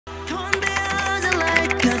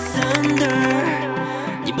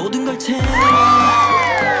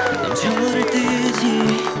넘쳐를 뜨지.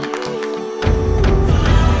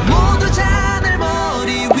 모두 자늘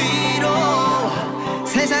머리 위로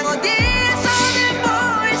세상 어디에서든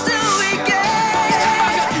보일 수 있게.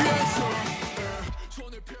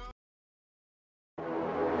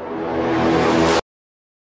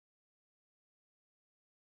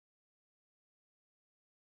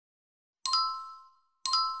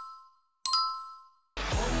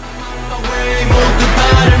 모두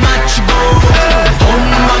발을 맞추고 On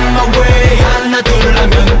my way 하나 둘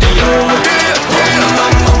하면 뛰어 On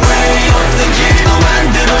my way 없는 길도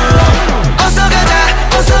만들어 어서 가자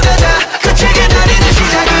거칠게 달리는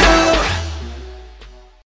시작으로.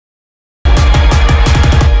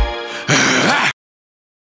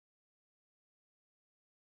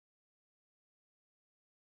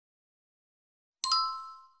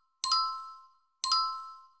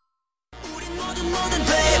 우린 뭐든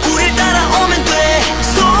돼 우릴 따라오면 돼.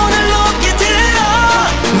 손을 높게 들어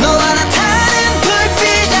너와 나 타는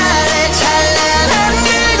불빛 아래 찬란한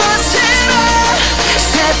그곳으로.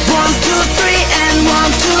 Step 1, 2, 3 and 1,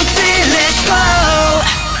 2, 3 let's go.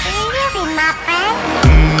 Will you be my friend?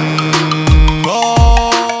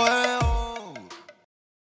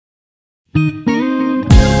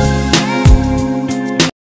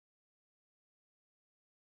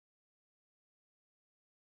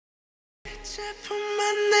 제품만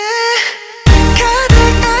내 가득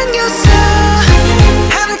안겨서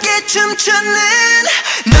함께 춤추는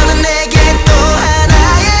너는 내게 또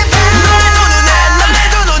하나의 방.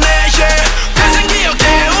 너네도 내 yeah. 가장 기억해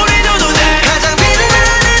우리도 내 가장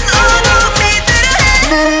빛나는 어둠이들을 해.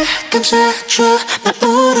 나를 감싸줘 날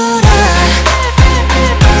울어라.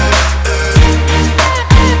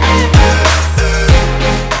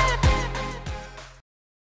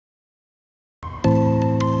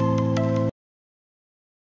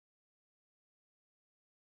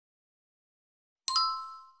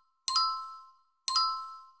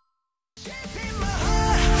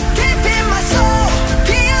 Deep in my soul,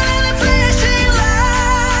 피어나는 flashing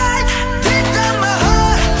light. Deep down my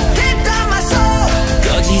heart, deep down my soul.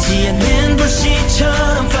 꺼지지 않는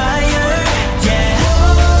불씨처럼 fire, yeah.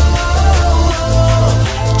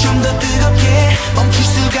 좀 더 뜨겁게 멈출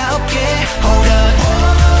수가 없게 hold on.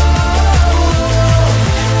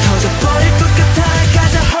 터져버릴 것 같아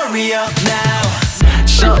가자 hurry up now.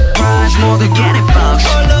 Surprise 모두 get it box.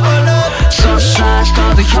 So size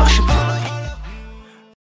더더 혁신.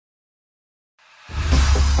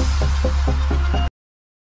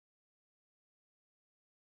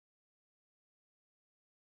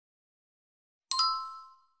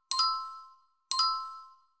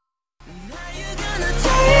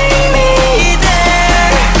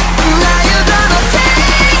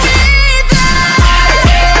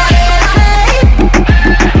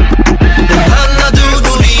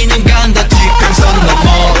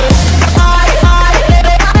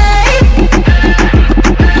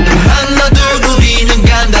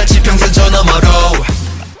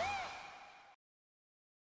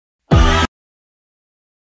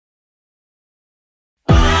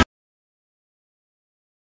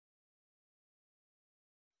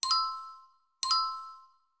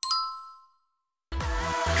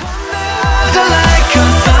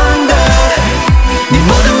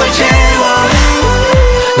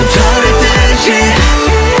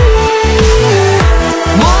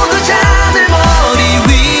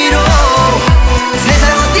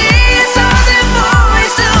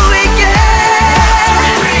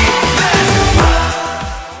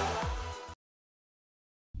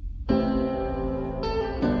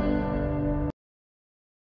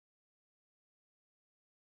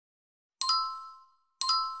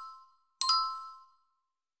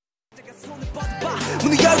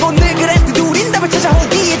 문을 열고 늘 그랬듯 우린 답을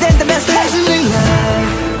찾아오기에 된다면서.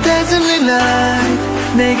 Dazzling light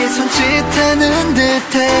내게 손짓하는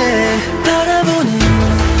듯해. 바라보는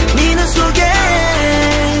네 눈 속에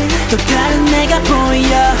또 다른 내가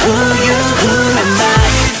보여. Who am I?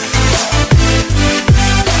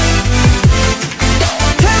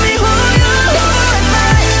 Tell me who am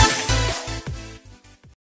I?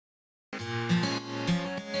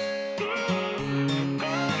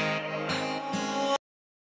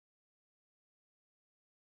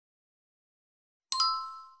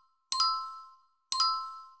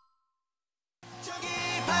 저기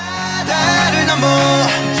바다를 넘어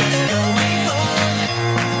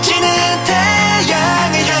지는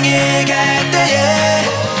태양을 향해 갈 때에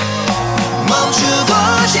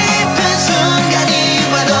멈추고 싶어.